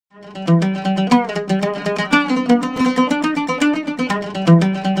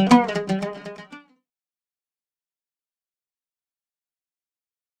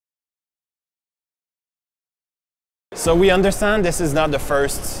So we understand this is not the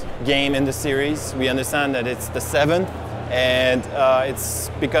first game in the series. We understand that it's the 7th, and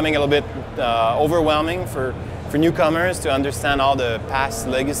it's becoming a little bit overwhelming for newcomers to understand all the past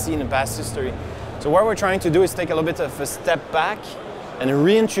legacy and the past history. So what we're trying to do is take a little bit of a step back and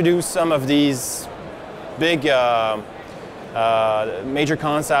reintroduce some of these big major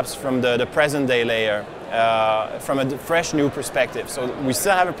concepts from the present day layer from a fresh new perspective. So we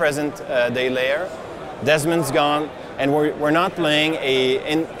still have a present day layer. Desmond's gone, and we're not playing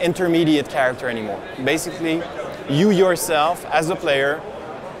an intermediate character anymore. Basically, you yourself, as a player,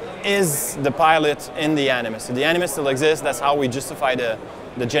 is the pilot in the Animus. So the Animus still exists. That's how we justify the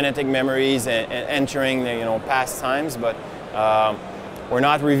genetic memories and entering the past times. But we're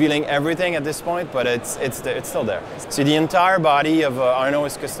not revealing everything at this point, but it's still there. So the entire body of Arno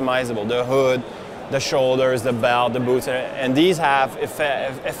is customizable. The hood, the shoulders, the belt, the boots, and these have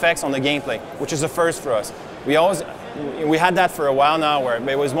effects on the gameplay, which is a first for us. We had that for a while now, where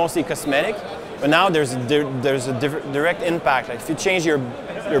it was mostly cosmetic, but now there's a direct impact. Like if you change your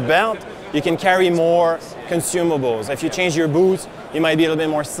belt, you can carry more consumables. If you change your boots, you might be a little bit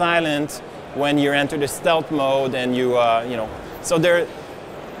more silent when you enter the stealth mode, and so they're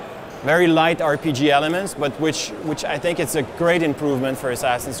very light RPG elements, but which I think it's a great improvement for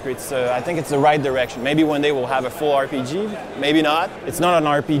Assassin's Creed. So I think it's the right direction. Maybe one day we'll have a full RPG, maybe not. It's not an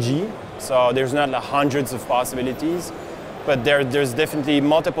RPG, so there's not hundreds of possibilities, but there's definitely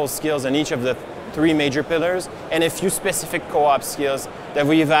multiple skills in each of the 3 major pillars, and a few specific co-op skills that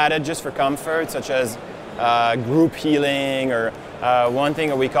we've added just for comfort, such as group healing, or one thing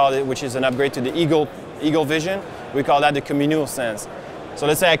that we call it, which is an upgrade to the eagle vision. We call that the communal sense. So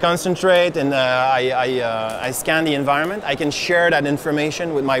let's say I concentrate and I scan the environment. I can share that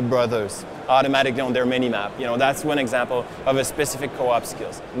information with my brothers automatically on their mini-map. That's one example of a specific co-op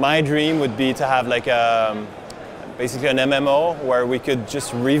skills. My dream would be to have like basically an MMO where we could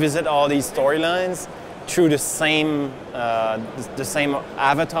just revisit all these storylines through the same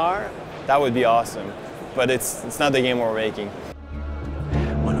avatar. That would be awesome, but it's not the game we're making.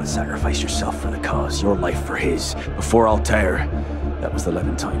 Why not sacrifice yourself for the cause, your life for his, before Altair? That was the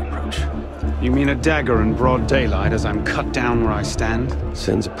Levantine approach. You mean a dagger in broad daylight as I'm cut down where I stand?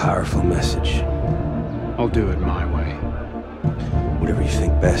 Sends a powerful message. I'll do it my way. Whatever you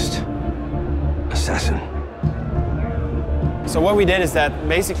think best, Assassin. So what we did is that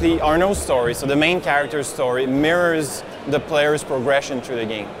basically Arno's story, so the main character's story, mirrors the player's progression through the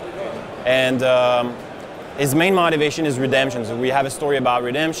game. And his main motivation is redemption. So we have a story about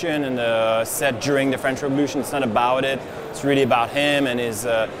redemption, and set during the French Revolution. It's not about it. It's really about him and he's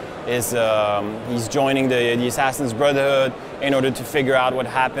joining the Assassin's Brotherhood in order to figure out what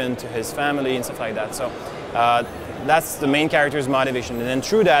happened to his family and stuff like that. So that's the main character's motivation. And then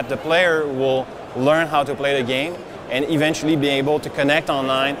through that, the player will learn how to play the game and eventually be able to connect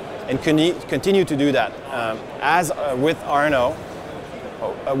online and continue to do that. With Arno,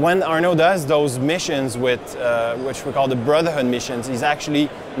 when Arno does those missions which we call the Brotherhood missions, he's actually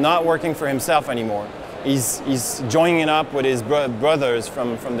not working for himself anymore. He's joining up with his brothers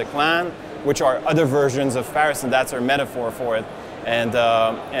from the clan, which are other versions of Paris, and that's our metaphor for it. And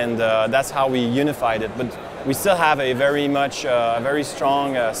that's how we unified it. But we still have a very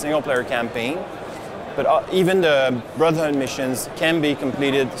strong single-player campaign. But even the Brotherhood missions can be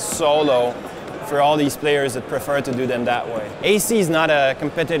completed solo for all these players that prefer to do them that way. AC is not a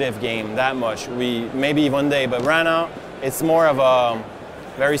competitive game that much. Maybe one day, but right now it's more of a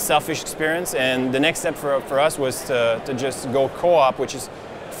very selfish experience, and the next step for us was to just go co-op, which is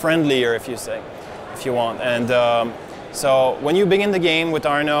friendlier, if you want. And so when you begin the game with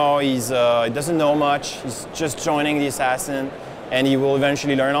Arno, he doesn't know much. He's just joining the assassin, and he will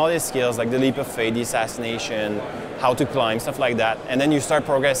eventually learn all his skills, like the leap of faith, the assassination, how to climb, stuff like that. And then you start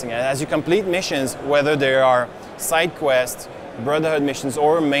progressing. And as you complete missions, whether they are side quests, Brotherhood missions,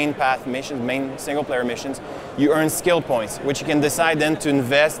 or main path missions, main single-player missions, you earn skill points, which you can decide then to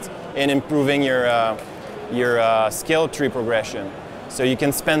invest in improving your skill tree progression. So you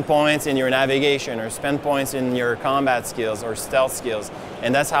can spend points in your navigation, or spend points in your combat skills or stealth skills,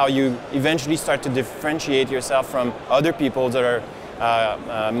 and that's how you eventually start to differentiate yourself from other people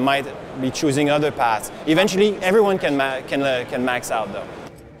that might be choosing other paths. Eventually, everyone can max out though.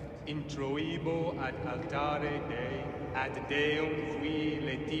 Introibo ad altare Dei. ad Deum qui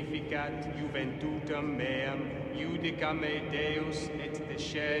letificat juventutem meam, judicame Deus et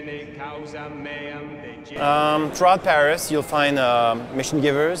descene causa meam de throughout Paris, you'll find mission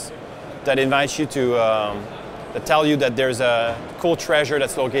givers that invite you to, that tell you that there's a cool treasure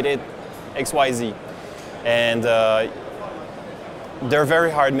that's located XYZ. And they're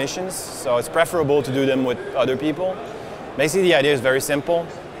very hard missions, so it's preferable to do them with other people. Basically, the idea is very simple.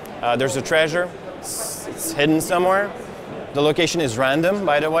 There's a treasure, it's hidden somewhere. The location is random,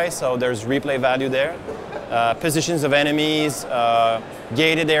 by the way, so there's replay value there. Positions of enemies,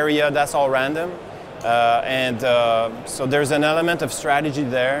 gated area, that's all random. So there's an element of strategy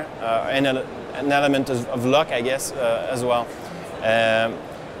there, and an element of luck, I guess, as well.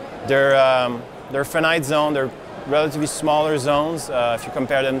 They're finite zone, they're relatively smaller zones if you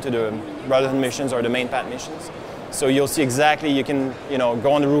compare them to the Brotherhood missions or the main path missions. So you'll see exactly, you can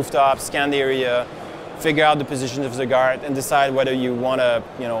go on the rooftop, scan the area, figure out the positions of the guard, and decide whether you want to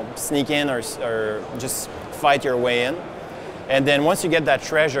sneak in or just fight your way in. And then once you get that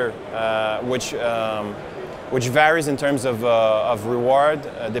treasure, which varies in terms of reward,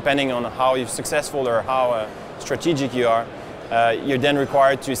 depending on how successful or how strategic you are, you're then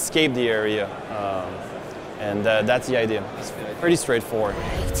required to escape the area. And that's the idea. It's pretty straightforward.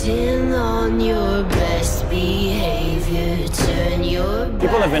 On your best behavior, turn your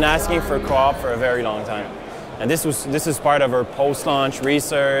People have been asking for co-op for a very long time. And this is part of our post-launch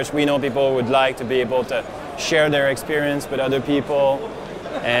research. We know people would like to be able to share their experience with other people.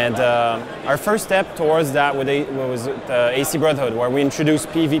 And our first step towards that was AC Brotherhood, where we introduced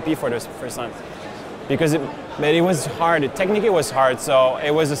PvP for the first time. Because it was hard, technically it was hard, so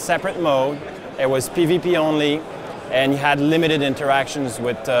it was a separate mode. It was PvP only, and you had limited interactions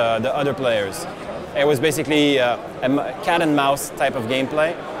with the other players. It was basically a cat and mouse type of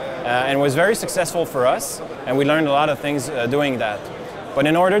gameplay, and it was very successful for us, and we learned a lot of things doing that. But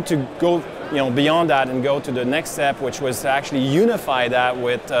in order to go beyond that and go to the next step, which was to actually unify that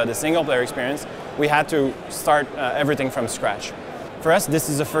with the single player experience, we had to start everything from scratch. For us, this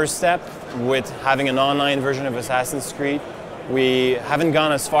is the first step with having an online version of Assassin's Creed. We haven't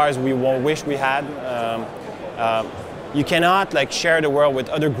gone as far as we wish we had. You cannot share the world with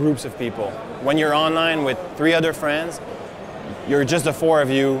other groups of people. When you're online with 3 other friends, you're just the 4 of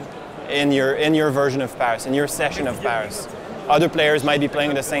you in your version of Paris, in your session of Paris. Other players might be playing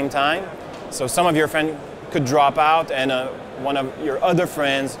at the same time, so some of your friends could drop out, and one of your other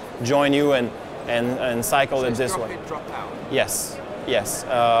friends join you and cycle it this way. Yes, yes,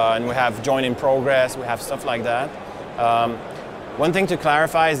 and we have join in progress. We have stuff like that. One thing to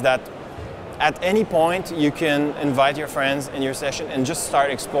clarify is that at any point you can invite your friends in your session and just start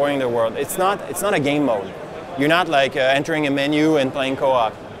exploring the world. It's not a game mode. You're not entering a menu and playing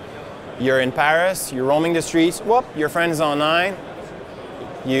co-op. You're in Paris, you're roaming the streets, whoop, your friend is online,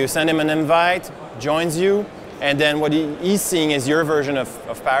 you send him an invite, joins you, and then what he's seeing is your version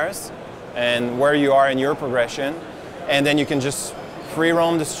of Paris and where you are in your progression, and then you can just free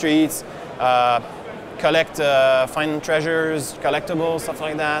roam the streets, find treasures, collectibles, stuff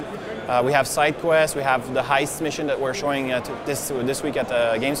like that. We have side quests, we have the heist mission that we're showing this week at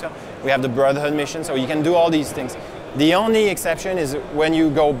the Gamescom. We have the Brotherhood mission, so you can do all these things. The only exception is when you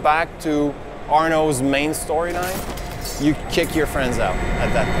go back to Arno's main storyline, you kick your friends out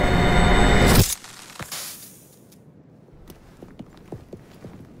at that point.